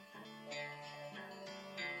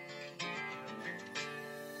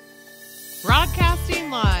Broadcasting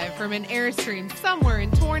live from an Airstream somewhere in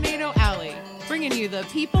Tornado Alley, bringing you the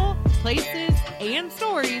people, places, and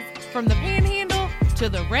stories from the Panhandle to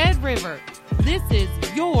the Red River. This is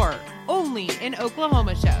your Only in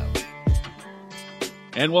Oklahoma show.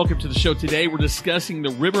 And welcome to the show. Today we're discussing the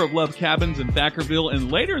River of Love cabins in Thackerville,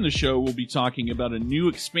 and later in the show we'll be talking about a new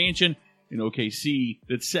expansion in OKC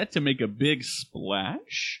that's set to make a big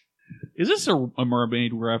splash. Is this a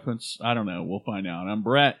mermaid reference? I don't know. We'll find out. I'm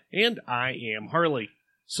Brett. And I am Harley.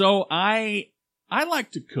 So I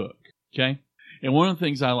like to cook, okay? And one of the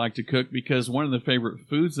things I like to cook, because one of the favorite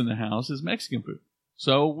foods in the house is Mexican food.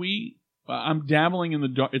 So I'm dabbling in the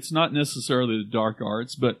dark. It's not necessarily the dark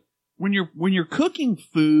arts, but when you're cooking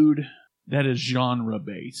food that is genre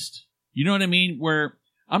based, you know what I mean? Where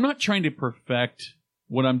I'm not trying to perfect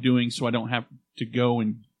what I'm doing so I don't have to go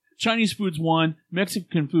and Chinese food's one,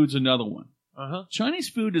 Mexican food's another one. Chinese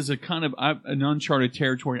food is a kind of an uncharted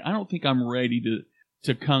territory. I don't think I'm ready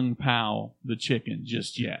to kung pao the chicken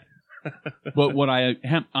just yet. But what I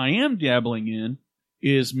am dabbling in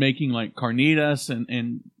is making like carnitas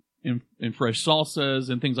and fresh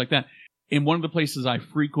salsas and things like that. And one of the places I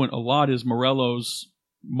frequent a lot is Morello's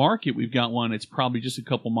Market. We've got one. It's probably just a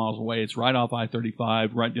couple miles away. It's right off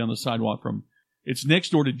I-35, right down the sidewalk from. It's next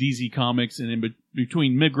door to DZ Comics, and in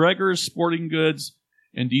between McGregor's Sporting Goods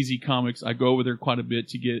and DZ Comics, I go over there quite a bit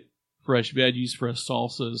to get fresh veggies, fresh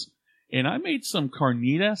salsas. And I made some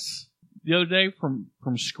carnitas the other day from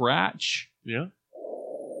scratch. Yeah.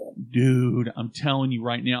 Dude, I'm telling you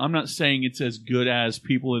right now, I'm not saying it's as good as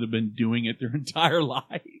people that have been doing it their entire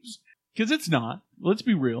lives. Because it's not. Let's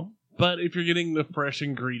be real. But if you're getting the fresh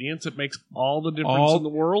ingredients, it makes all the difference in the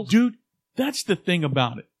world. Dude, that's the thing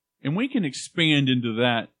about it. And we can expand into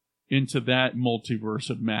that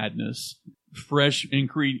multiverse of madness. Fresh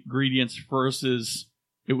ingredients versus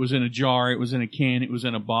it was in a jar, it was in a can, it was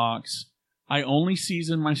in a box. I only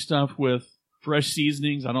season my stuff with fresh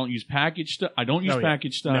seasonings. I don't use packaged stuff.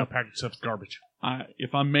 Packaged stuff. No, packaged stuff's garbage.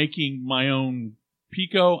 If I'm making my own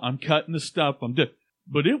pico, I'm cutting the stuff. I'm doing.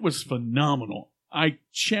 But it was phenomenal. I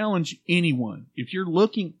challenge anyone. If you're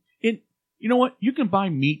looking, you know what? You can buy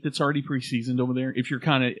meat that's already pre-seasoned over there. If you're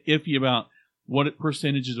kind of iffy about what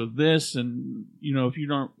percentages of this, and if you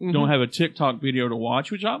don't have a TikTok video to watch,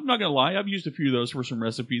 which I'm not gonna lie, I've used a few of those for some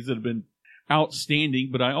recipes that have been outstanding.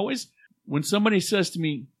 But I always, when somebody says to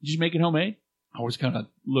me, "Did you make it homemade?" I always kind of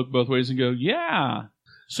look both ways and go, "Yeah."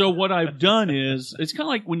 So what I've done is, it's kind of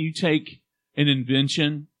like when you take an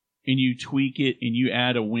invention and you tweak it and you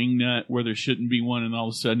add a wing nut where there shouldn't be one, and all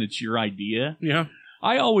of a sudden it's your idea. Yeah.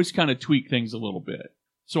 I always kind of tweak things a little bit.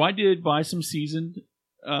 So I did buy some seasoned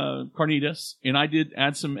carnitas, and I did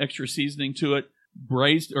add some extra seasoning to it.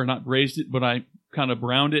 Not braised it, but I kind of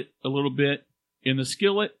browned it a little bit in the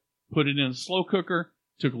skillet, put it in a slow cooker,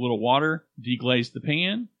 took a little water, deglazed the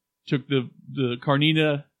pan, took the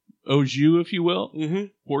carnita au jus, if you will,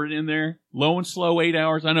 poured it in there, low and slow, 8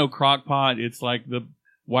 hours. I know crock pot, it's like the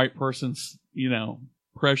white person's,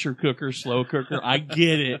 pressure cooker, slow cooker. I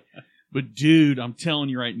get it. But dude, I'm telling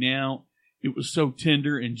you right now, it was so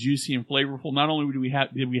tender and juicy and flavorful. Not only did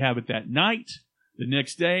we have it that night, the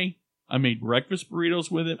next day, I made breakfast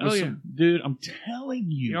burritos with it. Dude, I'm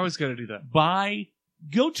telling you. You always got to do that.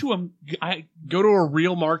 Go to a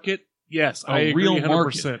real market. Yes, I agree 100%.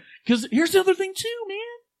 Market. Because here's the other thing too, man.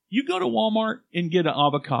 You go to Walmart and get an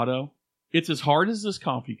avocado. It's as hard as this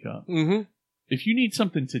coffee cup. Mm-hmm. If you need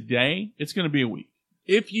something today, it's going to be a week.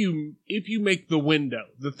 If you make the window,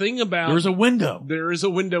 the thing about there is a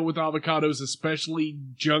window with avocados, especially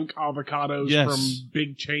junk avocados from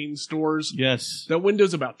big chain stores. Yes, that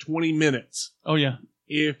window's about 20 minutes. Oh yeah.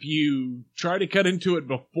 If you try to cut into it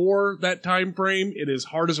before that time frame, it is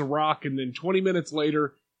hard as a rock, and then 20 minutes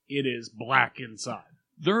later, it is black inside.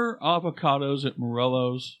 Their avocados at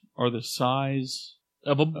Morello's are the size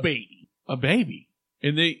of a baby.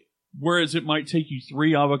 And whereas it might take you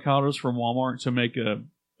 3 avocados from Walmart to make a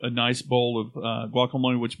nice bowl of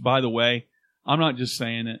guacamole, which, by the way, I'm not just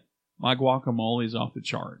saying it. My guacamole is off the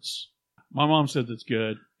charts. My mom says it's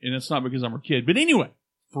good, and it's not because I'm her kid. But anyway,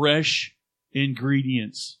 fresh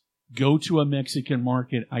ingredients. Go to a Mexican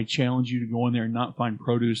market. I challenge you to go in there and not find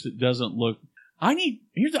produce that doesn't look... I need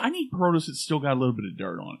produce that's still got a little bit of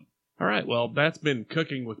dirt on it. All right, well, that's been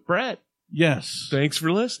Cooking with Brett. Yes. Thanks for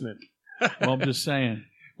listening. Well, I'm just saying.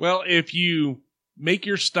 Well, if you make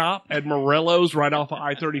your stop at Morello's right off of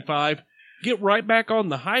I-35, get right back on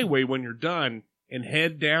the highway when you're done and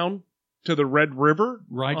head down to the Red River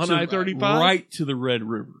on I-35. Right to the Red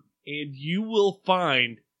River. And you will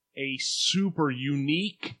find a super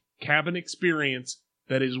unique cabin experience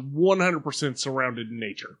that is 100% surrounded in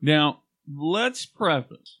nature. Now, let's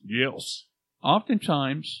preface. Yes.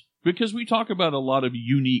 oftentimes, because we talk about a lot of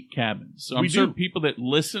unique cabins, so I'm sure people that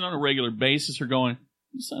listen on a regular basis are going,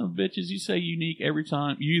 "You son of bitches, you say unique every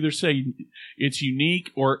time. You either say it's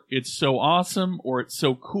unique or it's so awesome or it's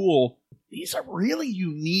so cool." These are really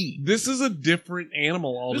unique. This is a different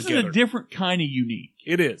animal altogether. This is a different kind of unique.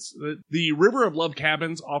 It is. The River of Love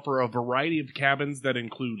cabins offer a variety of cabins that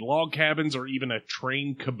include log cabins or even a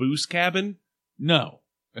train caboose cabin. No.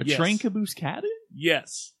 Yes. Train caboose cabin?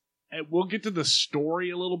 Yes. And we'll get to the story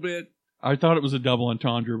a little bit. I thought it was a double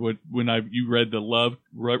entendre when you read the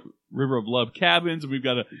River of Love cabins, and we've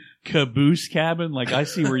got a caboose cabin. Like, I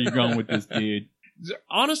see where you're going with this, dude.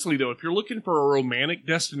 Honestly, though, if you're looking for a romantic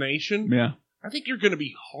destination, yeah, I think you're going to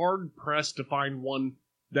be hard-pressed to find one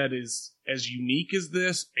that is as unique as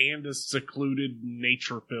this and as secluded,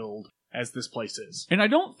 nature-filled as this place is. And I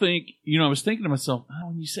don't think, I was thinking to myself,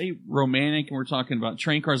 when you say romantic and we're talking about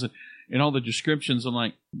train cars and all the descriptions, I'm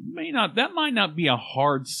like, that might not be a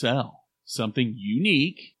hard sell. Something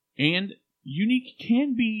unique, and unique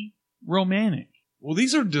can be romantic. Well,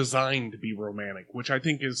 these are designed to be romantic, which I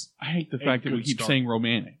think is... I hate the fact that we keep saying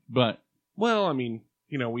romantic, but... Well, I mean,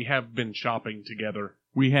 we have been shopping together.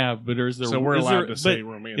 We have, but so we're allowed to say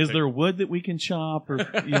romantic. Is there wood that we can chop? Or,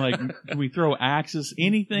 can we throw axes?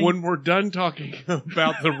 Anything? When we're done talking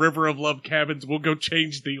about the River of Love cabins, we'll go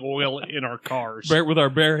change the oil in our cars. With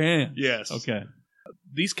our bare hands? Yes. Okay.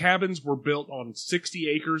 These cabins were built on 60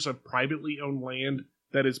 acres of privately owned land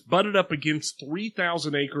that is butted up against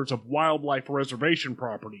 3,000 acres of wildlife reservation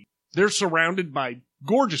property. They're surrounded by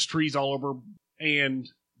gorgeous trees all over, and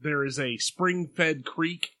there is a spring-fed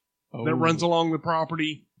creek that runs along the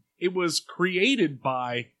property. It was created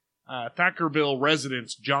by Thackerville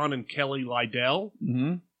residents John and Kelly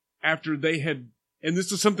Lydell after they had, and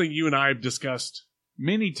this is something you and I have discussed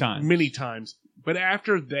many times, but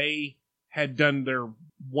after they had done their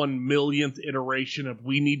 1,000,000th iteration of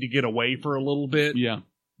we need to get away for a little bit. Yeah.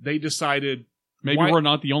 They decided... Maybe we're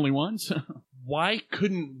not the only ones. Why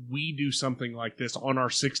couldn't we do something like this on our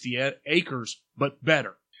 60 acres, but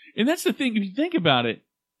better? And that's the thing. If you think about it,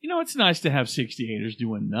 it's nice to have 60 acres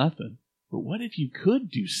doing nothing. But what if you could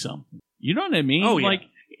do something? You know what I mean? Oh, yeah. Like,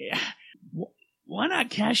 why not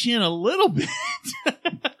cash in a little bit?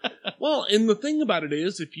 Well, and the thing about it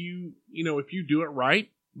is, if you do it right,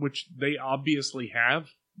 which they obviously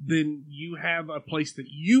have, then you have a place that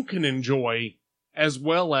you can enjoy as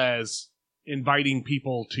well as inviting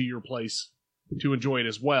people to your place to enjoy it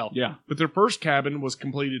as well. Yeah. But their first cabin was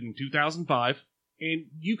completed in 2005, and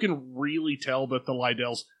you can really tell that the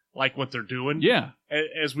Lydells like what they're doing. Yeah.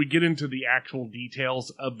 As we get into the actual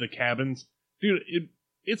details of the cabins, dude,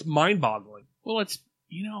 it's mind-boggling. Well,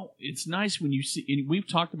 it's nice when you see, and we've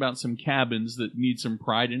talked about some cabins that need some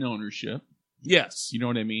pride in ownership. Yes. You know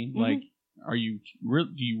what I mean? Mm-hmm. Like,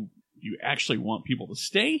 do you actually want people to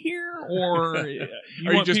stay here, or are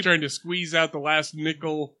you just trying to squeeze out the last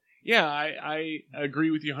nickel? Yeah, I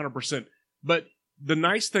agree with you 100%. But the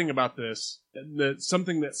nice thing about this,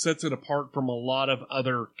 something that sets it apart from a lot of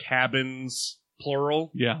other cabins,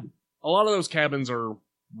 plural. Yeah. A lot of those cabins are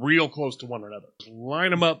real close to one another.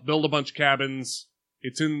 Line them up, build a bunch of cabins.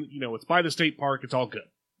 It's it's by the state park. It's all good.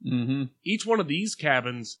 Mm-hmm. Each one of these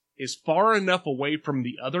cabins is far enough away from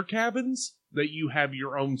the other cabins that you have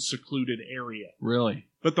your own secluded area. Really?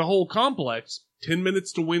 But the whole complex, 10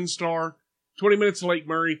 minutes to Windstar, 20 minutes to Lake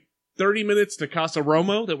Murray, 30 minutes to Casa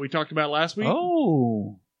Romo that we talked about last week.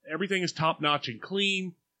 Oh. Everything is top-notch and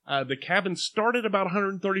clean. The cabins start at about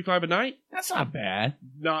 $135 a night. That's not bad.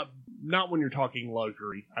 Not when you're talking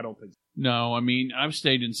luxury, I don't think so. No, I mean, I've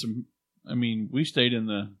stayed in some... we stayed in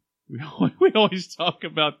the... We always talk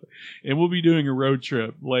about, and we'll be doing a road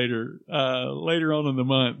trip later on in the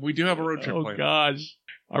month. We do have a road trip planned. Oh gosh,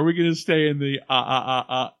 are we going to stay in the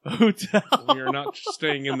hotel? We are not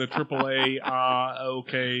staying in the AAA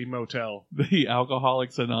motel, the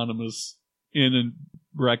Alcoholics Anonymous Inn and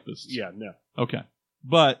Breakfast. Yeah, no. Okay,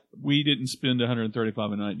 but we didn't spend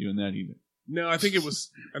 $135 a night doing that either. No, I think it was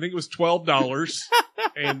 $12,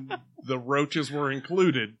 and the roaches were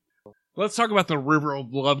included. Let's talk about the River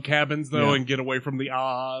of Love cabins, though, and get away from the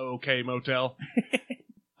motel.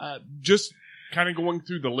 Just kind of going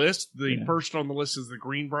through the list. The first on the list is the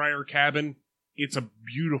Greenbrier cabin. It's a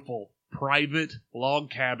beautiful, private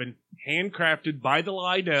log cabin, handcrafted by the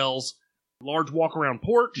Lydells. Large walk-around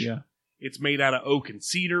porch. Yeah. It's made out of oak and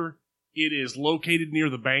cedar. It is located near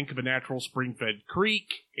the bank of a natural spring-fed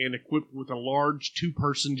creek and equipped with a large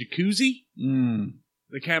two-person jacuzzi. Mm.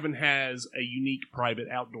 The cabin has a unique private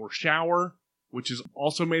outdoor shower, which is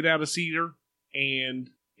also made out of cedar, and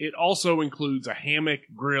it also includes a hammock,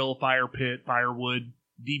 grill, fire pit, firewood,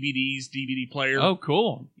 DVDs, DVD player. Oh,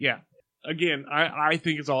 cool. Yeah. again, I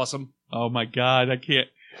think it's awesome. Oh my God, I can't.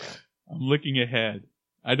 I'm looking ahead.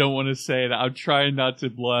 I don't want to say it. I'm trying not to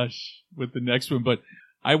blush with the next one, but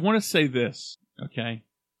I want to say this, okay?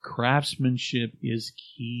 Craftsmanship is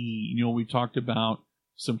key. You know, we talked about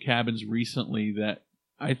some cabins recently that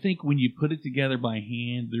I think when you put it together by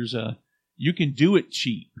hand, you can do it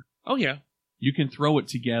cheap. Oh, yeah. You can throw it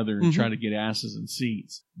together and try to get asses and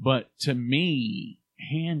seats. But to me,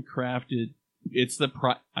 handcrafted, it's the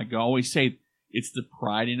pride. I always say it's the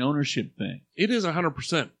pride and ownership thing. It is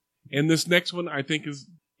 100%. And this next one, I think, is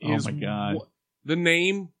oh my God. The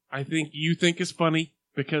name, I think you think is funny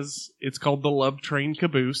because it's called the Love Train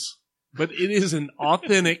Caboose. But it is an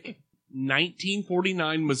authentic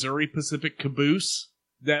 1949 Missouri Pacific caboose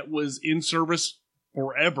that was in service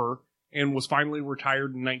forever and was finally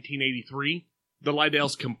retired in 1983. The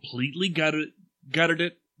Liddells completely gutted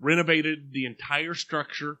it, renovated the entire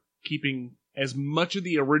structure, keeping as much of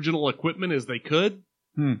the original equipment as they could.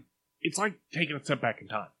 It's like taking a step back in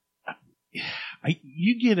time.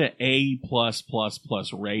 You get an A+++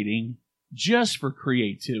 rating just for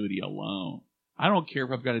creativity alone. I don't care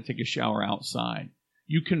if I've got to take a shower outside.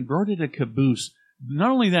 You converted a caboose.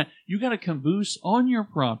 Not only that, you got a caboose on your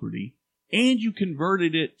property, and you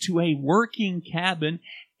converted it to a working cabin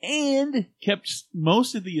and kept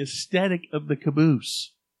most of the aesthetic of the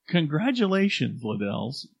caboose. Congratulations,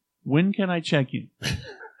 Liddells. When can I check in?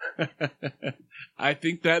 I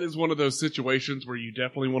think that is one of those situations where you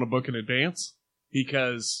definitely want to book in advance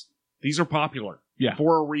because these are popular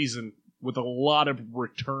for a reason with a lot of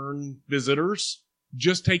return visitors.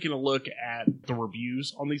 Just taking a look at the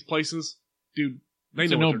reviews on these places, dude,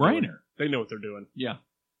 It's a no-brainer. They know what they're doing. Yeah.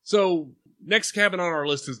 So, next cabin on our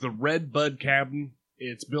list is the Red Bud Cabin.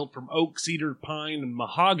 It's built from oak, cedar, pine, and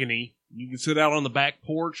mahogany. You can sit out on the back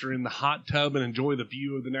porch or in the hot tub and enjoy the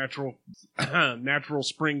view of the natural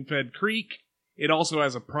spring-fed creek. It also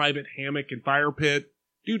has a private hammock and fire pit.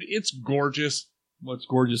 Dude, it's gorgeous. What's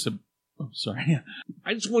gorgeous? Oh, sorry.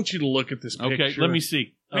 I just want you to look at this picture. Okay, let me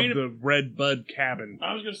see. Of the Red Bud Cabin.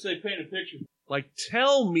 I was going to say paint a picture. Like,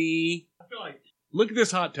 tell me. I feel like. Look at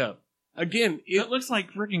this hot tub. Again, it looks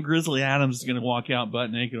like freaking Grizzly Adams is going to walk out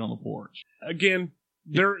butt naked on the porch. Again,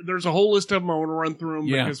 there's a whole list of them. I want to run through them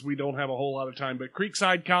because we don't have a whole lot of time. But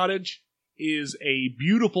Creekside Cottage is a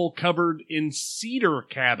beautiful covered in cedar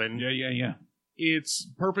cabin. Yeah. It's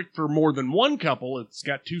perfect for more than one couple. It's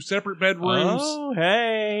got 2 separate bedrooms. Oh,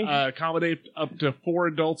 hey. Accommodate up to 4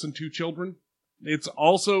 adults and 2 children. It's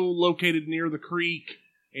also located near the creek,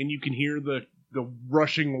 and you can hear the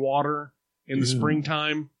rushing water in the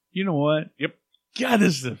springtime. You know what? Yep. God,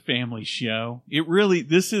 this is a family show.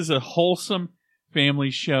 This is a wholesome family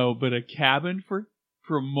show, but a cabin for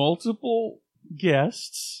multiple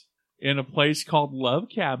guests in a place called Love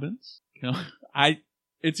Cabins. You know,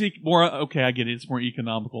 it's more, okay, I get it. It's more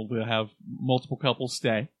economical to have multiple couples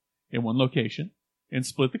stay in one location and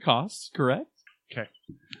split the costs, correct? Okay.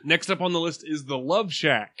 Next up on the list is the Love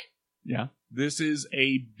Shack. Yeah. This is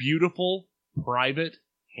a beautiful, private,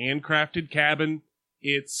 handcrafted cabin.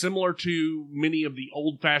 It's similar to many of the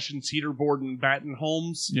old-fashioned cedar board and batten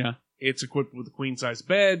homes. Yeah. It's equipped with a queen-size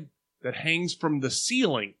bed that hangs from the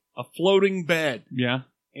ceiling, a floating bed. Yeah.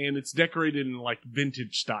 And it's decorated in, like,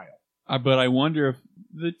 vintage style. But I wonder if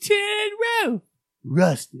the tin roof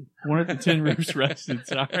rusted. One of the tin roofs rusted.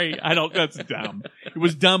 Sorry. That's dumb. It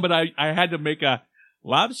was dumb, but I had to make a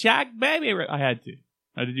Love Shack baby. I had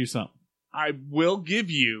to do something. I will give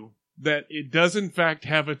you that it does, in fact,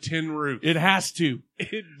 have a tin roof. It has to.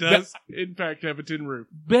 It does, in fact, have a tin roof.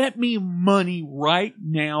 Bet me money right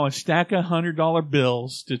now, a stack of $100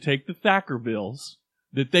 bills to take the Thackervilles,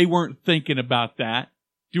 that they weren't thinking about that.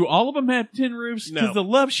 Do all of them have tin roofs? No. Because the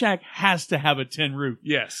Love Shack has to have a tin roof.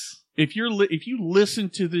 Yes. If you listen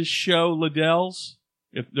to this show, Liddells,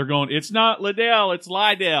 if they're going, it's not Liddell, it's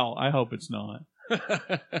Lydell. I hope it's not.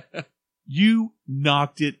 You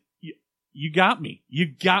knocked it. You got me. You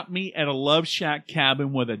got me at a Love Shack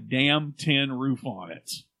cabin with a damn tin roof on it.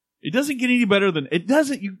 It doesn't get any better than it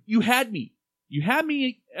doesn't. You had me. You had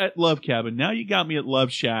me at Love Cabin. Now you got me at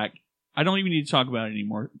Love Shack. I don't even need to talk about it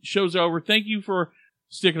anymore. Show's over. Thank you for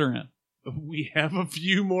sticking around. We have a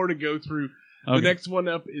few more to go through. Okay. The next one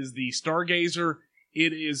up is the Stargazer.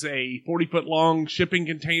 It is a 40-foot long shipping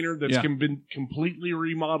container that's been completely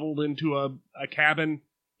remodeled into a cabin.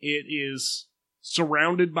 It is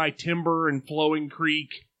surrounded by timber and flowing creek.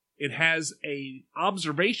 It has a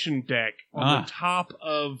observation deck on the top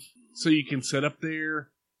of, so you can sit up there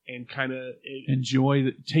and kind of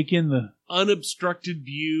take in the unobstructed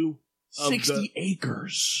view of 60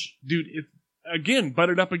 acres. Dude, it's again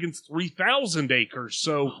butted up against 3,000 acres.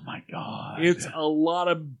 So, oh my God, it's a lot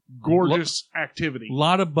of gorgeous activity. A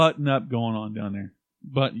lot of button up going on down there.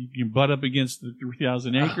 But you can butt up against the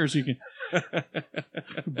 3,000 acres. You can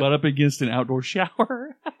butt up against an outdoor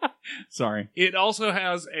shower. Sorry. It also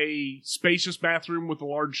has a spacious bathroom with a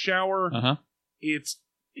large shower. Uh-huh.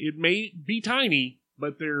 It may be tiny,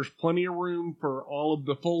 but there's plenty of room for all of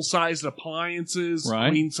the full-sized appliances, Right.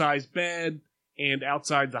 queen-size bed, and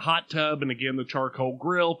outside the hot tub, and again the charcoal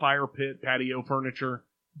grill, fire pit, patio furniture.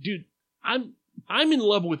 Dude, I'm in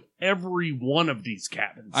love with every one of these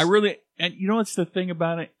cabins. And you know what's the thing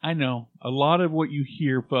about it? I know a lot of what you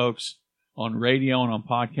hear, folks, on radio and on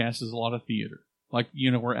podcasts is a lot of theater. Like,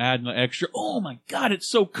 we're adding the extra. Oh my God, it's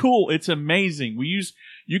so cool. It's amazing.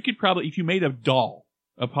 You could probably, if you made a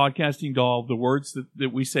podcasting doll, the words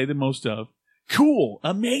that we say the most of, cool,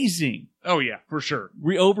 amazing. Oh yeah, for sure.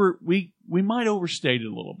 We might overstate it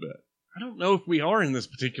a little bit. I don't know if we are in this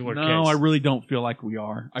particular case. No, I really don't feel like we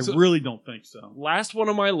are. I really don't think so. Last one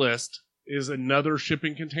on my list is another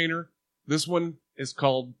shipping container. This one is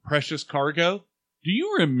called Precious Cargo. Do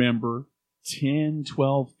you remember 10,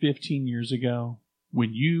 12, 15 years ago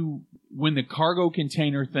when the cargo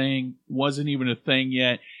container thing wasn't even a thing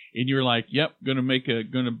yet, and you're like, "Yep, gonna make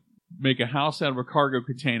a house out of a cargo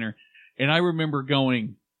container," and I remember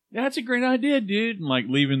going, "That's a great idea, dude," and like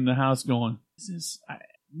leaving the house going,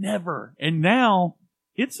 "Never." And now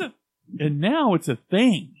it's a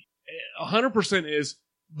thing. 100% is,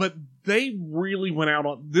 but they really went out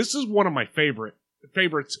on. This is one of my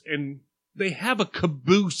favorites, and they have a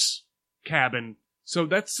caboose cabin. So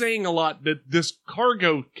that's saying a lot that this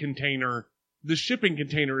cargo container, the shipping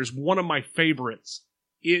container, is one of my favorites.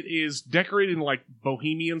 It is decorated in like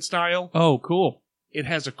bohemian style. Oh, cool. It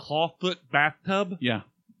has a clawfoot bathtub. Yeah.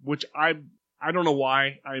 Which I don't know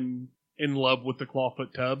why I'm in love with the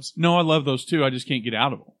clawfoot tubs. No, I love those too. I just can't get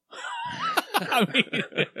out of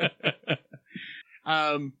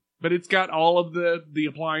them. But it's got all of the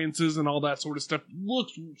appliances and all that sort of stuff.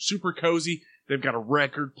 Looks super cozy. They've got a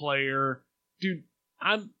record player. Dude,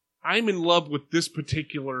 I'm in love with this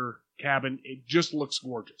particular cabin. It just looks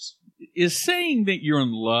gorgeous. Is saying that you're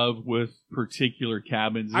in love with particular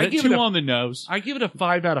cabins, is that too on the nose? I give it a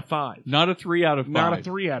 5 out of 5. Not a 3 out of 5. Not a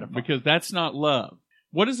 3 out of 5. Because that's not love.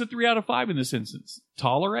 What is a 3 out of 5 in this instance?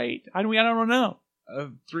 Tolerate? I don't know.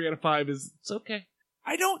 3 out of 5 is, it's okay.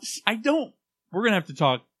 I don't. We're going to have to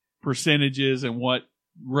talk percentages and what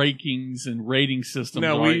rankings and rating systems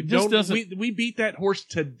are. We beat that horse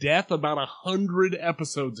to death about 100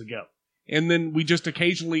 episodes ago. And then we just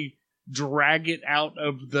occasionally drag it out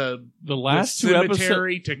of the last the two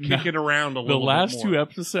cemetery to kick it around a little bit more. The last 2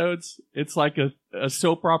 episodes, it's like a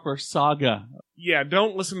soap opera saga. Yeah,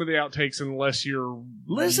 don't listen to the outtakes unless you're...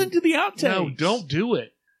 Listen to the outtakes. No, don't do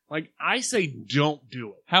it. Like, I say don't do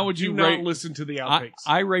it. How would you not listen to the outtakes?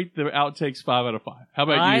 I rate the outtakes 5 out of 5. How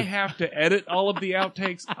about you? I have to edit all of the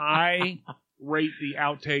outtakes. I rate the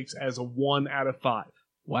outtakes as a 1 out of 5.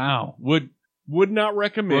 Wow. Would not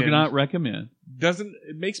recommend. Would not recommend.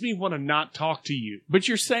 It makes me want to not talk to you. But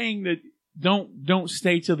you're saying that don't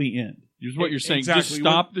stay till the end. Is what you're saying. Exactly. Just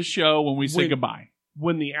stop the show when we say goodbye.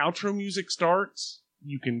 When the outro music starts,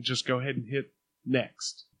 you can just go ahead and hit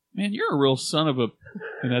next. Man, you're a real son of a...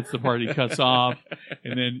 And that's the part he cuts off.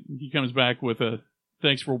 And then he comes back with a,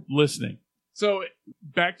 thanks for listening. So,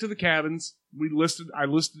 back to the cabins. I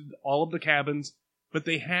listed all of the cabins, but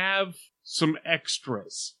they have some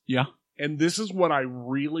extras. Yeah. And this is what I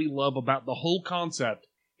really love about the whole concept,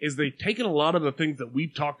 is they've taken a lot of the things that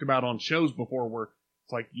we've talked about on shows before where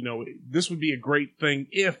it's like, this would be a great thing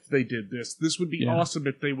if they did this. This would be awesome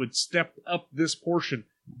if they would step up this portion.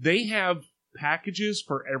 They have packages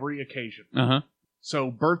for every occasion. Uh-huh.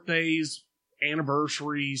 So birthdays,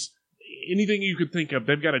 anniversaries, anything you could think of,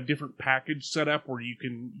 they've got a different package set up where you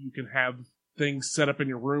can have things set up in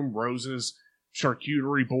your room, roses,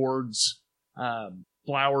 charcuterie boards,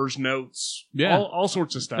 flowers, notes, all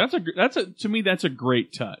sorts of stuff. To me, that's a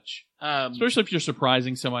great touch. Especially if you're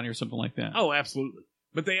surprising somebody or something like that. Oh, absolutely.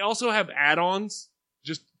 But they also have add-ons,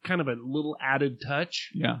 just kind of a little added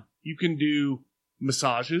touch. Yeah. You can do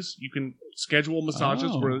massages. You can schedule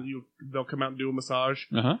massages where they'll come out and do a massage,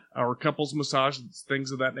 or couples massage,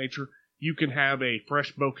 things of that nature. You can have a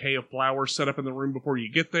fresh bouquet of flowers set up in the room before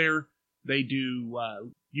you get there. They do.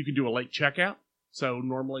 You can do a late checkout. So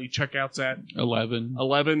normally checkouts at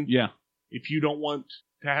 11. Yeah. If you don't want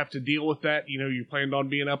to have to deal with that, you planned on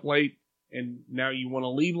being up late and now you want to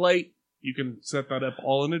leave late, you can set that up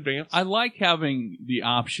all in advance. I like having the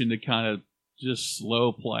option to kind of just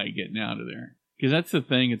slow play getting out of there. Because that's the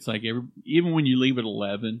thing. It's like even when you leave at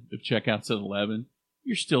 11, if checkout's at 11,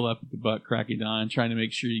 you're still up at the butt crack of dawn trying to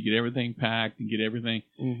make sure you get everything packed and get everything.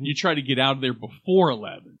 Mm-hmm. You try to get out of there before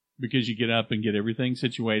 11. because you get up and get everything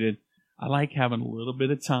situated. I like having a little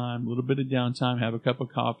bit of time, a little bit of downtime, have a cup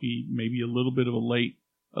of coffee, maybe a little bit of a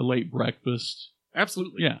late breakfast.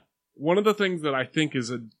 Absolutely. Yeah. One of the things that I think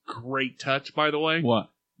is a great touch, by the way, What?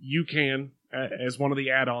 you can, as one of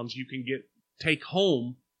the add-ons, you can take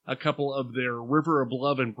home a couple of their River of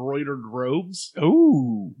Love embroidered robes.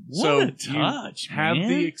 Ooh, what So a touch, you have man.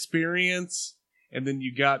 the experience, and then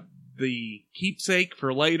you got the keepsake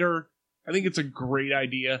for later. I think it's a great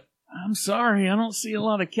idea. I'm sorry, I don't see a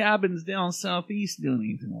lot of cabins down southeast doing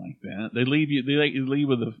anything like that. They let you leave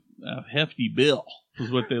with a hefty bill, is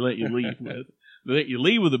what they let you leave with. They let you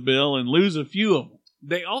leave with a bill and lose a few of them.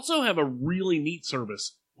 They also have a really neat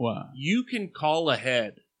service. Wow. You can call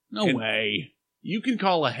ahead. No way. You can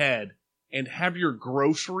call ahead and have your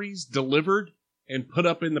groceries delivered and put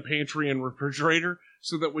up in the pantry and refrigerator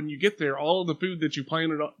so that when you get there, all of the food that you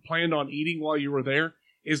planned on eating while you were there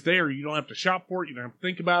is there. You don't have to shop for it. You don't have to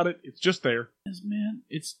think about it. It's just there. Yes, man,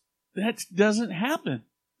 that doesn't happen.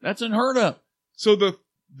 That's unheard of. So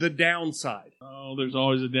the downside. Oh, there's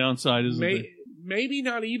always a downside, isn't there? Maybe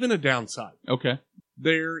not even a downside. Okay.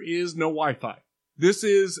 There is no Wi-Fi. This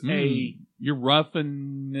is You're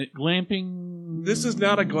roughing it, glamping? This is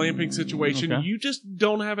not a glamping situation. Okay. You just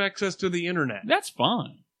don't have access to the internet. That's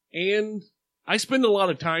fine. And I spend a lot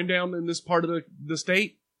of time down in this part of the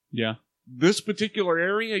state. Yeah. This particular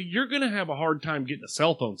area, you're going to have a hard time getting a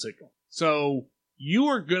cell phone signal. So you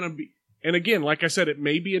are going to be, and again, like I said, it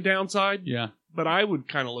may be a downside. Yeah. But I would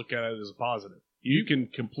kind of look at it as a positive. You can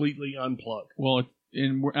completely unplug. Well,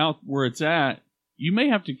 and we're out where it's at, you may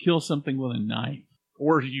have to kill something with a knife.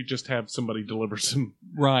 Or you just have somebody deliver some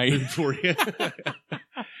right food for you.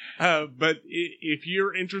 But if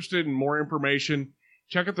you're interested in more information,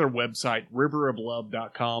 check out their website,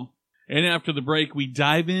 riveroflove.com. And after the break, we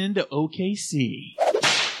dive into OKC.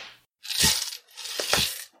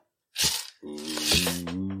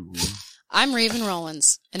 I'm Raven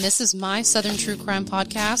Rollins, and this is my Southern True Crime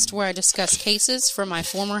podcast where I discuss cases from my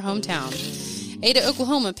former hometown. Ada,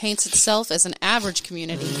 Oklahoma paints itself as an average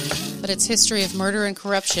community, but its history of murder and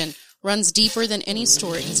corruption runs deeper than any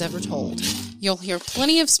story has ever told. You'll hear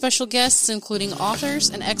plenty of special guests, including authors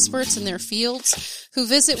and experts in their fields, who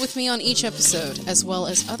visit with me on each episode, as well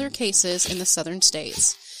as other cases in the southern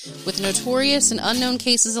states. With notorious and unknown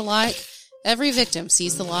cases alike, every victim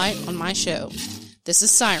sees the light on my show. This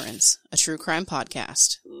is Sirens, a true crime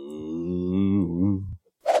podcast.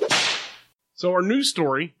 So our news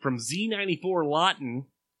story from Z94 Lawton,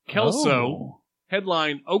 Kelso,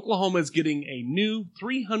 headline, Oklahoma is getting a new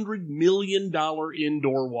 $300 million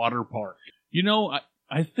indoor water park. You know,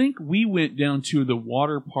 I think we went down to the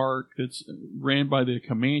water park that's ran by the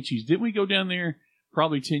Comanches. Didn't we go down there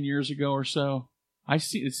probably 10 years ago or so?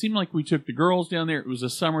 It seemed like we took the girls down there. It was a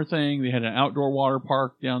summer thing. They had an outdoor water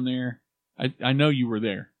park down there. I know you were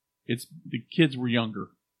there. The kids were younger.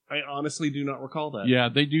 I honestly do not recall that. Yeah,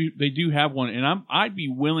 they do have one, and I'd be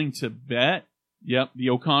willing to bet. Yep, the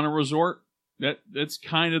O'Connor Resort. That's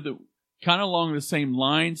kind of along the same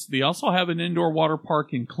lines. They also have an indoor water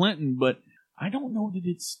park in Clinton, but I don't know that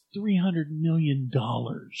it's $300 million.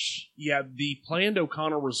 Yeah, the planned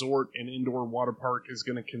O'Connor Resort and indoor water park is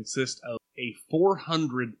going to consist of a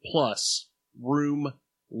 400-plus room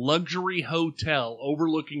luxury hotel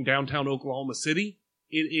overlooking downtown Oklahoma City.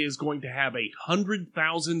 It is going to have a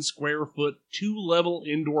 100,000 square foot 2-level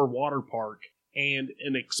indoor water park and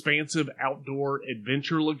an expansive outdoor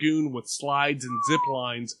adventure lagoon with slides and zip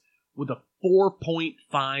lines with a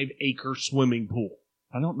 4.5 acre swimming pool.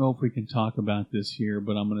 I don't know if we can talk about this here,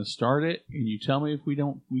 but I'm going to start it, and you tell me if we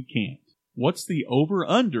can't. What's the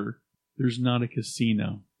over-under? There's not a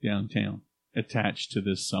casino downtown attached to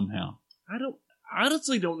this somehow. I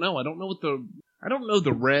honestly don't know. I don't know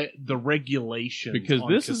the regulations because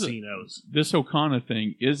on this casinos. This O'Connor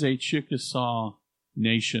thing is a Chickasaw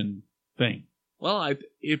Nation thing. Well,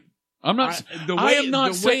 the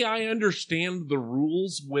way I understand the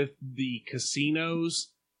rules with the casinos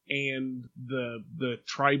and the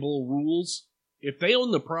tribal rules, if they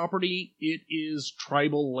own the property, it is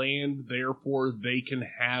tribal land, therefore they can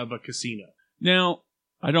have a casino. Now,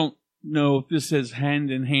 I don't know if this says hand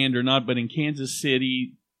in hand or not, but in Kansas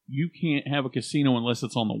City, you can't have a casino unless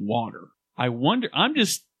it's on the water. I wonder, I'm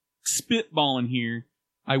just spitballing here.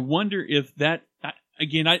 I wonder if that,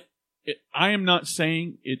 again, I am not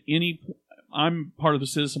saying I'm part of the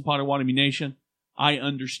Citizen Potawatomi Nation. I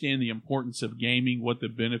understand the importance of gaming, what the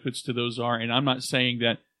benefits to those are, and I'm not saying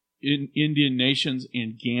that Indian nations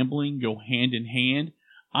and gambling go hand in hand.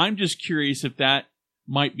 I'm just curious if that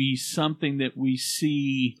might be something that we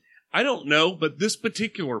see. I don't know, but this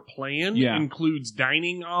particular plan Yeah. includes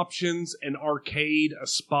dining options, an arcade, a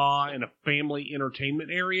spa, and a family entertainment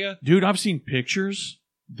area. Dude, I've seen pictures.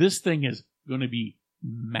 This thing is going to be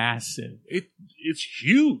massive. It's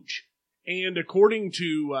huge. And according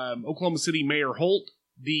to Oklahoma City Mayor Holt,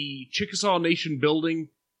 the Chickasaw Nation building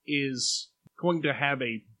is going to have a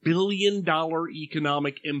 $1 billion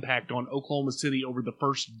economic impact on Oklahoma City over the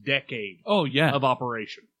first decade Oh, yeah. of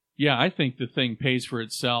operation. Yeah, I think the thing pays for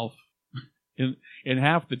itself in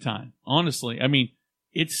half the time. Honestly, I mean,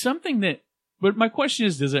 it's something that. But my question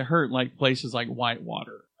is, does it hurt like places like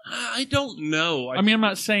Whitewater? I don't know. I mean, I'm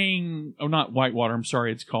not saying. Oh, not Whitewater. I'm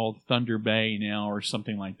sorry. It's called Thunder Bay now, or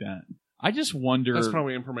something like that. I just wonder. That's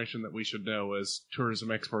probably information that we should know as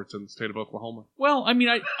tourism experts in the state of Oklahoma. Well, I mean,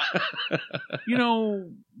 I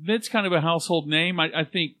that's kind of a household name. I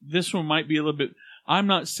think this one might be a little bit. I'm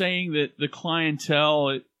not saying that the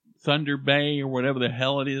clientele at Thunder Bay or whatever the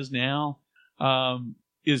hell it is now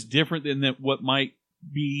is different than what might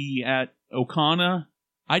be at Okana.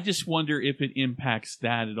 I just wonder if it impacts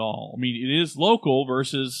that at all. I mean, it is local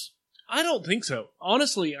versus. I don't think so.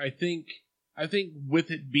 Honestly, I think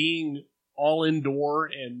with it being all indoor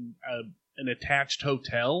and an attached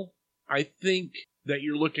hotel, I think that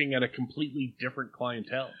you're looking at a completely different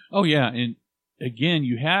clientele. Oh yeah, and again,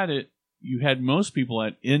 you had most people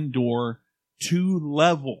at indoor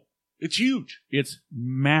 2-level. It's huge. It's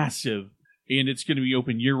massive, and it's going to be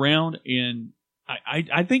open year round. And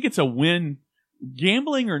I think it's a win,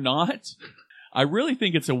 gambling or not. I really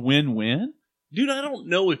think it's a win-win. Dude, I don't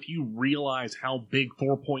know if you realize how big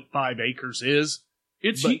 4.5 acres is.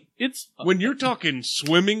 It's when you're talking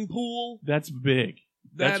swimming pool, that's big.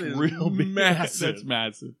 That's real big. Massive. That's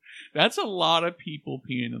massive. That's a lot of people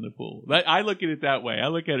peeing in the pool. I look at it that way. I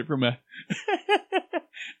look at it from a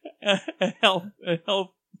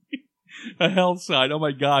health side. Oh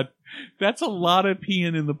my God, that's a lot of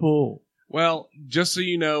peeing in the pool. Well, just so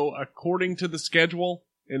you know, according to the schedule,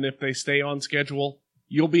 and if they stay on schedule,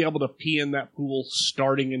 you'll be able to pee in that pool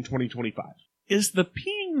starting in 2025. Is the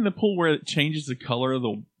peeing in the pool where it changes the color of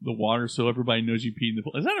the water so everybody knows you peed in the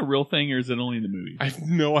pool? Is that a real thing or is it only in the movies? I have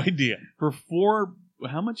no idea. For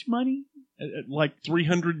how much money? Like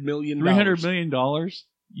 $300 million. $300 million?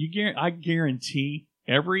 I guarantee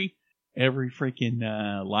every freaking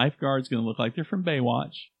lifeguard's going to look like they're from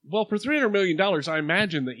Baywatch. Well, for $300 million, I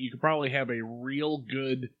imagine that you could probably have a real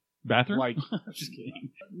good bathroom. Like, I'm just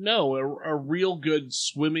kidding. No, a real good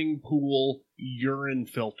swimming pool urine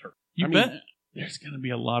filter. You bet. There's going to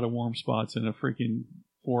be a lot of warm spots in a freaking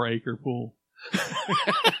 4-acre pool.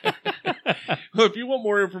 Well, if you want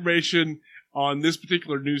more information on this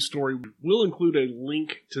particular news story, we'll include a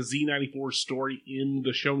link to Z94's story in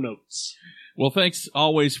the show notes. Well, thanks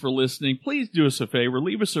always for listening. Please do us a favor.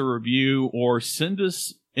 Leave us a review or send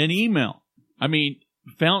us an email. I mean,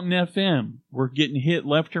 Fountain FM, we're getting hit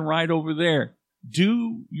left and right over there.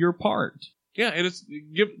 Do your part. Yeah, and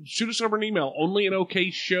shoot us over an email,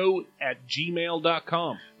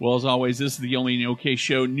 onlyanokShow@gmail.com. Well, as always, this is the Only an OK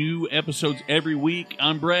Show. New episodes every week.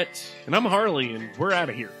 I'm Brett. And I'm Harley, and we're out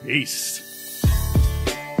of here. Peace.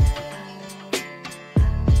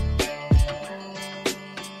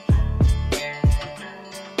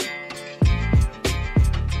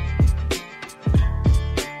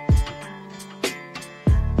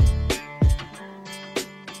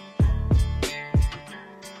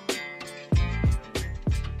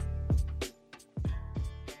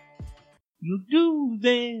 You do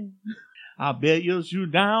then. I bet you'll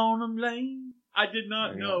shoot down them lane. I did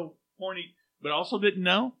not know, Horny, but also didn't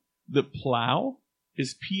know that plow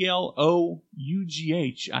is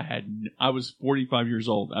P-L-O-U-G-H. I was 45 years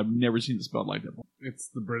old. I've never seen it spelled like that before. It's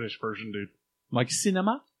the British version, dude. Like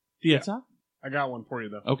cinema? Theater? I got one for you,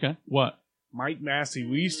 though. Okay. What? Mike Massey.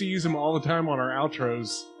 We used to use him all the time on our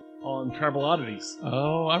outros on Travel Oddities.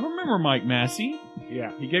 Oh, I remember Mike Massey.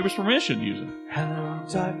 Yeah. He gave us permission to use it. Hello,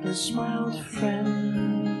 darkness, my old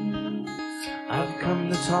friend. I've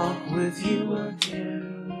come to talk with you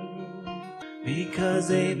again,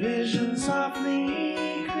 because a vision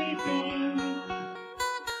softly creeping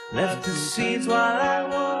left the seeds while I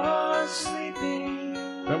was sleeping.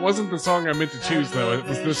 That wasn't the song I meant to choose, though. It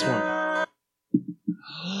was this one.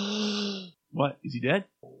 What? Is he dead?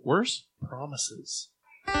 Worse? Promises.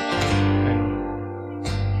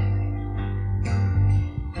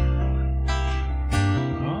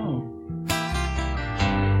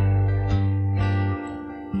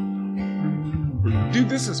 Dude,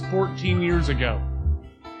 this is 14 years ago.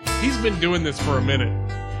 He's been doing this for a minute.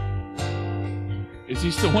 Is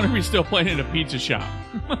he still? Wonder if he's still playing in a pizza shop.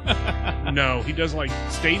 No, he does like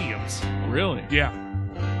stadiums. Really? Yeah.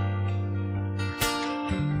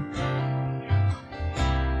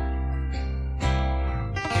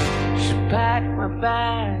 packed my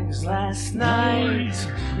bags last night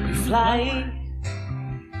pre-flight.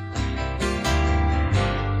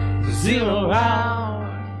 0 hour,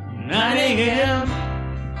 9 a.m.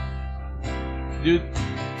 Dude,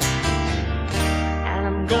 And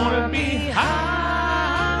I'm gonna be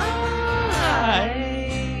high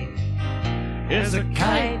as a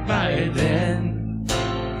kite by then.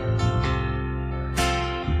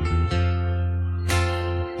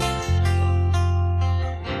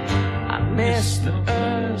 I miss the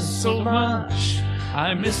earth so much.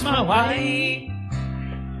 I miss my wife.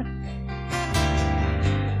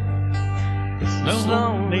 It's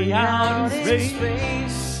lonely out in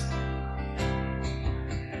space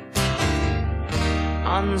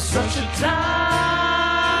on such a timeless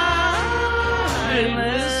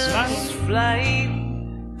flight.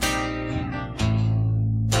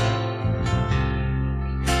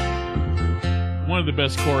 one of the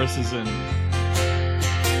best choruses in.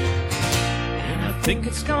 And I think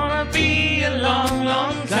it's gonna be a long,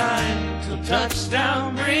 long time till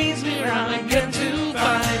touchdown brings me round again to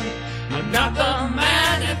find I'm not the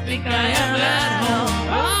man you think I am at home.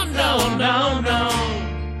 Oh, no, no, no.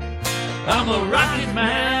 I'm a rocket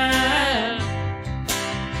man.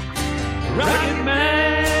 Rocket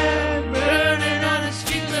man, burning on the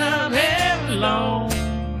streets of heaven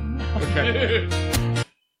alone. Okay.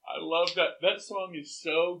 I love that. That song is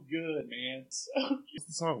so good, man. So good. What's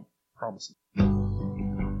the song? Promise. I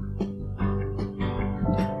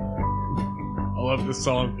love this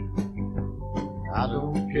song. I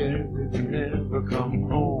don't care if you never come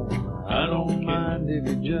home. I don't mind if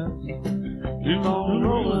you just keep on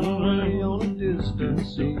rolling away on a distant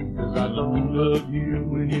sea. 'Cause I don't love you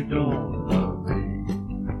when you don't love me.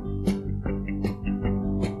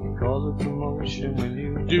 Cause of promotion when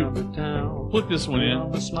you come to town. Put this one in.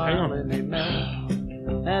 I'm smiling they mouth.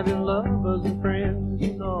 Having lovers and friends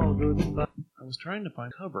is all good and fine. I was trying to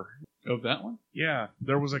find a cover. Oh, that one? Yeah,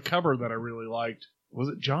 there was a cover that I really liked. Was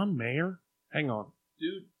it John Mayer? Hang on.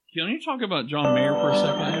 Dude, can you talk about John Mayer for a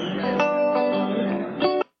second?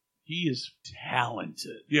 He is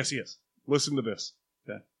talented. Yes, he is. Listen to this.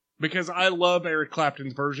 Okay. Because I love Eric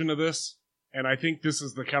Clapton's version of this, and I think this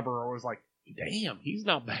is the cover. I was like, damn, he's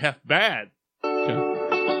not half bad. Okay.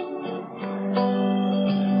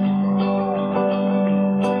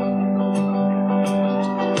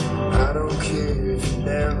 I don't care if you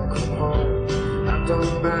never come home. I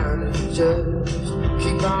don't mind if you just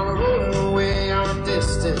keep on rolling away on a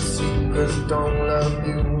distant sea. 'Cause I don't love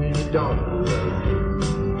you when you don't love me.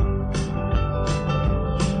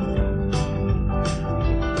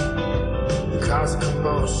 Cause a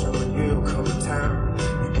commotion when you come to town.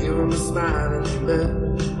 You give them a smile and you bet.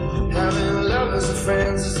 Having lovers and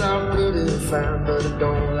friends is all good and fine. But I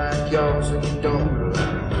don't like yours and you don't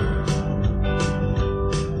like me.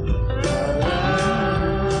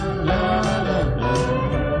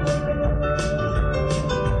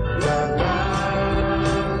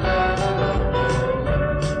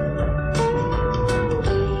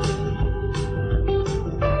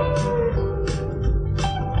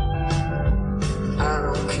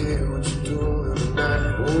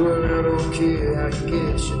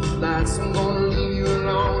 I'm gonna leave you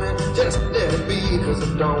alone and just let it be. 'Cause I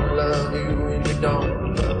don't love you and you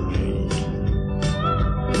don't love me.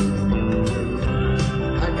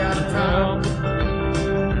 I got a problem.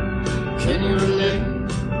 Can you relate?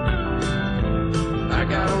 I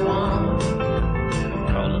got a woman.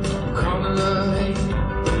 Call it love hate.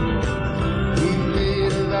 We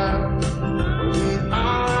made a vow. We'd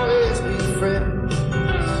always be friends.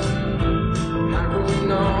 How can we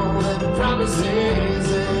know that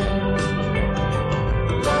promises end?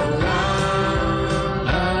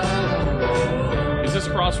 Is this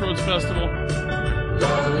Crossroads Festival?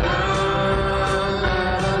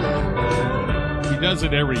 He does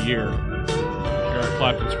it every year. Eric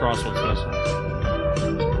Clapton's Crossroads Festival.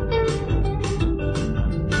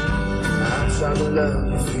 I've tried to love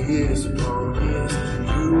you for years upon years.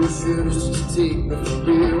 You refuse to take me for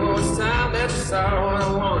real. Oh, it's time that you saw what I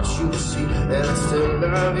want you to see. That I still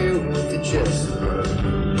love you with you just love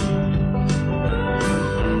me.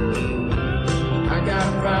 I got a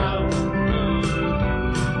problem.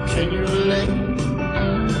 Can you relate?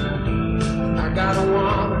 I got a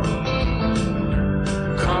woman.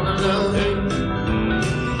 Call it love hate.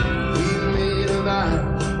 We made a vow.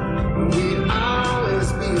 We'd always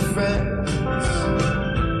be friends.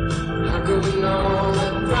 How could we know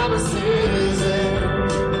that promises end?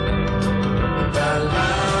 La la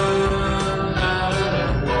la la la la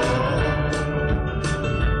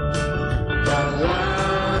la.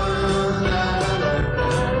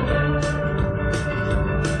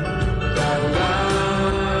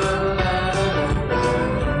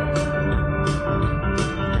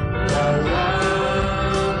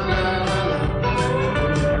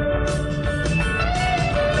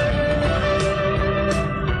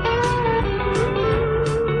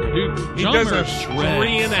 He John does Mayer a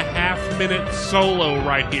shreds. 3.5 minute solo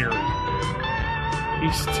right here.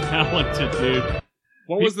 He's talented, dude.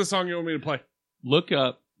 What was the song you want me to play? Look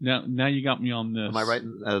up. Now you got me on this. Am I right?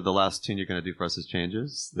 The last tune you're going to do for us is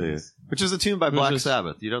Changes, which is a tune by Black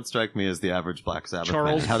Sabbath. You don't strike me as the average Black Sabbath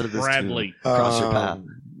Charles fan. How did this Bradley. tune cross your path?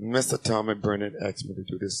 Mr. Tommy Burnett asked me to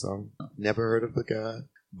do this song. Never heard of the guy,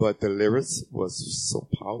 but the lyrics was so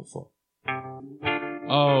powerful.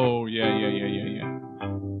 Oh, yeah.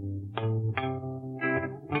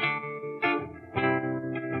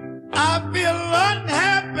 I feel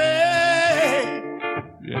unhappy.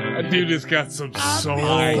 Yeah. That dude has got some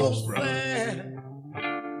soul, bro.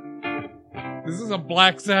 This is a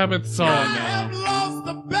Black Sabbath song, I man. have lost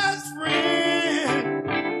the best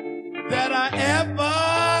friend that I ever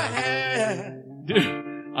had.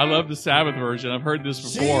 Dude, I love the Sabbath version. I've heard this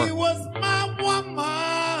She before. was my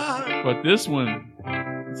woman. But this one,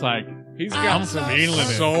 it's like, He's got some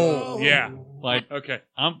soul. Yeah. like, Okay.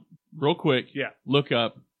 I'm real quick. Yeah. Look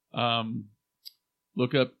up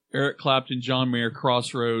Eric Clapton, John Mayer,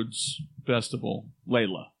 Crossroads Festival,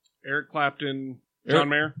 Layla. Eric Clapton, John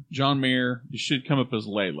Mayer, John Mayer. It should come up as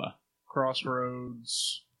Layla,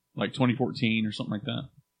 Crossroads, like 2014 or something like that.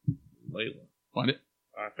 Layla. Find it.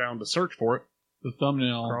 I found a search for it. The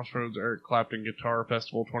thumbnail. Crossroads Eric Clapton Guitar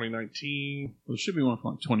Festival 2019. Well, it should be one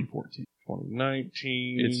from like 2014.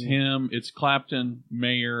 2019. It's him. It's Clapton,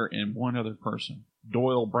 Mayer, and one other person.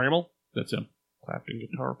 Doyle Bramall. That's him. Clapton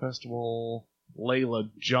Guitar Festival. Layla,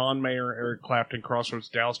 John Mayer, Eric Clapton, Crossroads,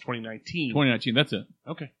 Dallas 2019. 2019. That's it.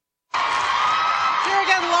 Okay. Here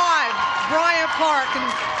again live, Bryant Park,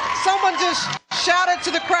 and someone just shouted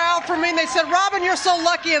to the crowd for me, and they said, Robin, you're so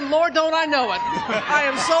lucky, and Lord, don't I know it. I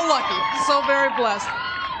am so lucky, so very blessed.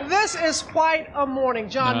 This is quite a morning.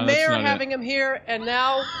 John No, that's Mayer not having him here, and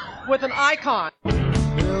now with an icon. No,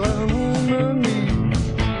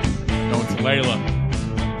 it's Layla.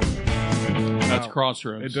 That's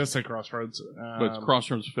Crossroads. It does say Crossroads. But it's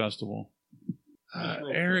Crossroads Festival.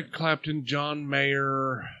 Eric Clapton, John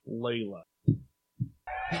Mayer, Layla.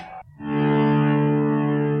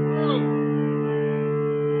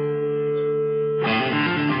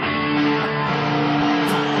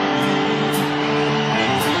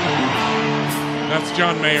 That's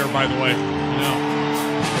John Mayer, by the way. No.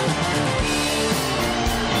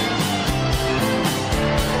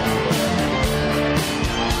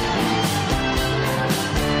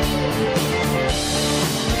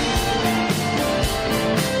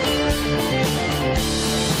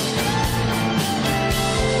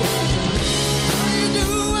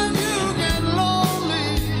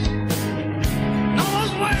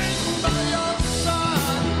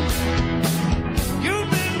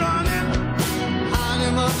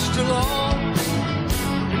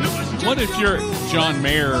 What if you're John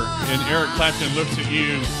Mayer and Eric Clapton looks at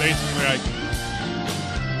you and basically like,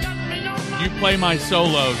 you play my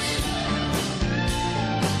solos.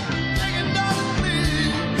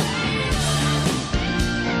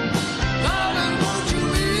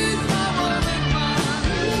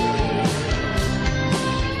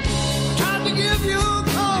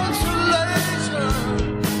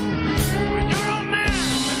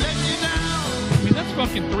 I mean, that's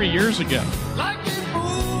fucking 3 years ago.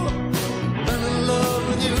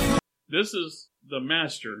 This is the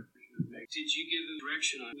master. Did you give him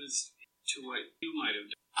direction on this to what you might have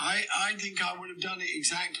done? I think I would have done it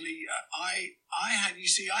exactly. I had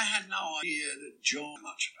no idea that John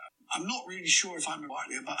much about. I'm not really sure if I'm right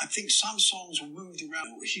there, but I think some songs were moved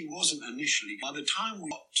around. He wasn't initially. By the time we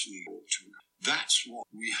got to New York, that's what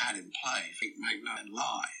we had in play. I think Magna and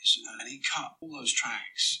Lies, and he cut all those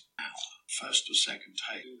tracks out, first or second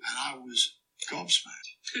take, and I was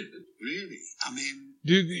gobsmacked. Really? I mean,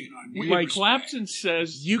 Dude, Like Clapton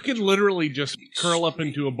says, you can literally just curl up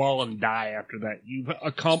into a ball and die after that. You've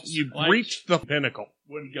reached the pinnacle.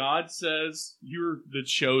 when God says you're the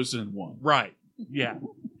chosen one. Right. Yeah.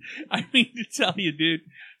 I mean to tell you, dude.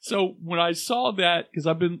 So when I saw that, because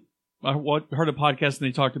I heard a podcast and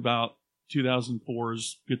they talked about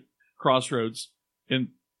 2004's Crossroads, and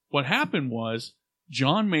what happened was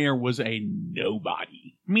John Mayer was a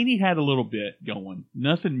nobody. I mean, he had a little bit going,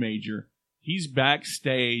 nothing major. He's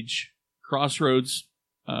backstage, Crossroads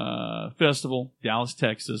Festival, Dallas,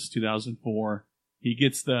 Texas, 2004. He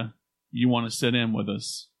gets the, you want to sit in with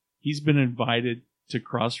us. He's been invited to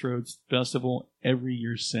Crossroads Festival every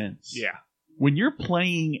year since. Yeah. When you're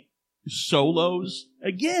playing solos,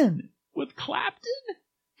 again, with Clapton,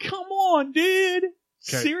 come on, dude.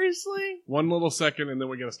 Okay. Seriously? One little second and then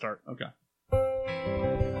we got to start. Okay.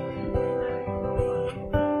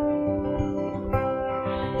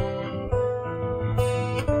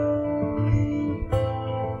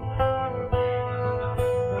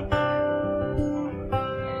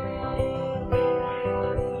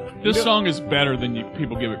 This song is better than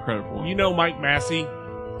people give it credit for. You know Mike Massey?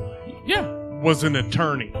 Yeah. Was an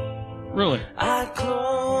attorney. Really? I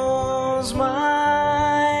close my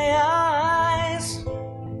eyes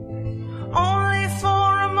only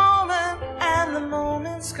for a moment, and the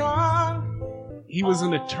moment's gone. He was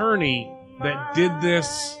an attorney that did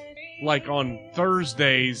this like on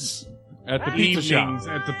Thursdays at the pizza shop.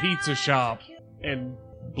 At the pizza shop, and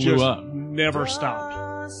blew just up. Never stopped.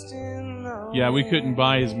 Yeah, we couldn't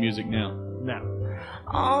buy his music now. No.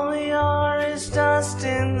 All we are is dust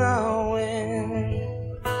in the wind.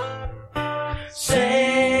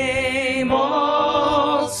 Same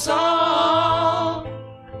old song,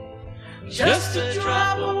 just a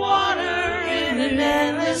drop of water in an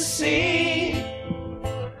endless sea.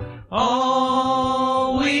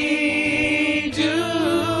 All we do.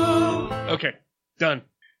 Okay, done.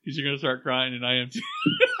 Because you're gonna start crying, and I am too.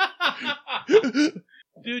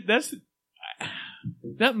 Dude, that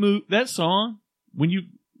song. When you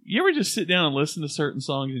ever just sit down and listen to certain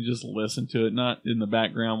songs and just listen to it, not in the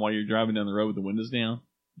background while you're driving down the road with the windows down?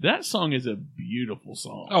 That song is a beautiful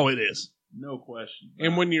song. Oh, it is. No question.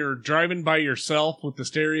 And when you're driving by yourself with the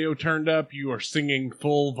stereo turned up, you are singing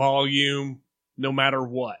full volume no matter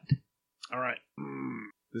what. All right.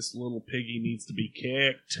 This little piggy needs to be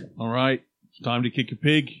kicked. All right. It's time to kick a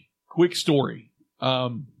pig. Quick story.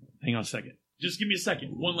 Hang on a second. Just give me a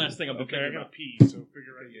second. One last thing. Okay, I gotta pee, so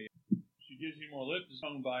figure it out. She gives you more lip is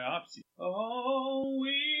sung by Opsy. Oh,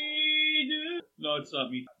 we do. No, it's not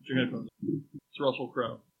me. Put your headphones on. It's Russell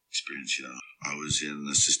Crowe. Experience, I was in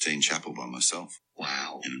the Sistine Chapel by myself.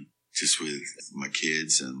 Wow. Just with my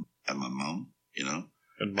kids and my mum,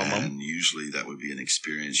 And my mum. And usually that would be an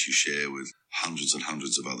experience you share with hundreds and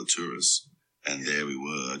hundreds of other tourists. And there we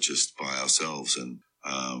were, just by ourselves. And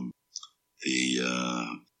the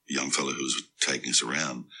young fellow who was taking us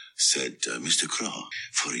around said, Mr. Crowe,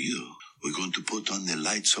 for you, we're going to put on the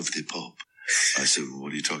lights of the Pope. I said,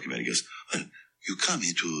 what are you talking about? He goes, well, you come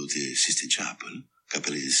into the Sistine Chapel,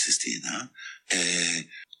 Capella di Sistina,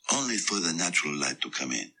 only for the natural light to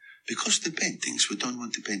come in. Because the paintings, we don't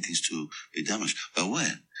want the paintings to be damaged. But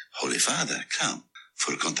when Holy Father come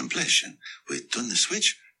for contemplation, we turn the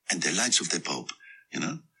switch and the lights of the Pope,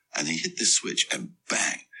 And he hit the switch and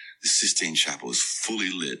bang, the Sistine Chapel is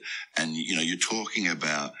fully lit. And, you're talking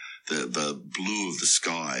about the blue of the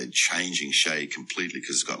sky changing shade completely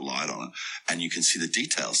because it's got light on it. And you can see the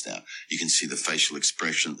details now. You can see the facial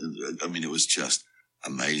expression. I mean, it was just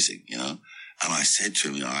amazing, And I said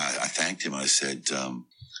to him, I thanked him. I said,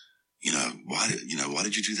 why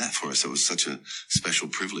did you do that for us? It was such a special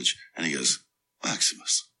privilege. And he goes,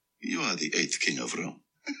 Maximus, you are the 8th king of Rome.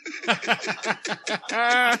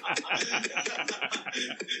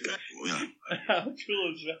 How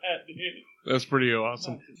cool is that, dude? That's pretty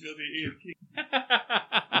awesome.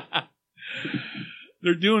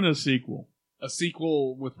 They're doing a sequel. A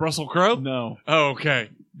sequel with Russell Crowe? No. Oh,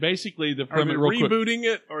 okay. Basically, are they rebooting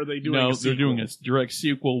it, or are they doing a sequel? They're doing a direct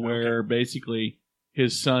sequel where basically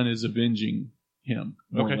his son is avenging him,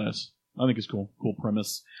 more or less. I think it's cool. Cool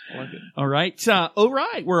premise. I like it. All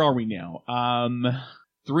right. Where are we now?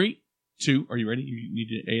 3, 2. Are you ready? You need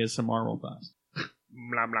to ASMR real fast.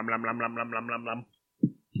 Blam, blam, blam, blam, blam, blam, blam, blam, blam.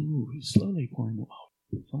 Ooh, he's slowly pouring the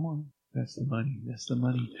water. Come on. That's the money. That's the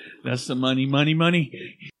money. That's the money, money, money.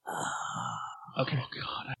 Okay. Oh,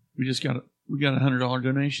 God. We got $100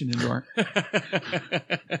 donation into our...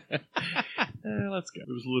 let's go. It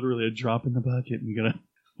was literally a drop in the bucket. We got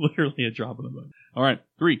literally a drop in the bucket. All right.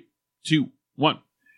 3, 2, 1.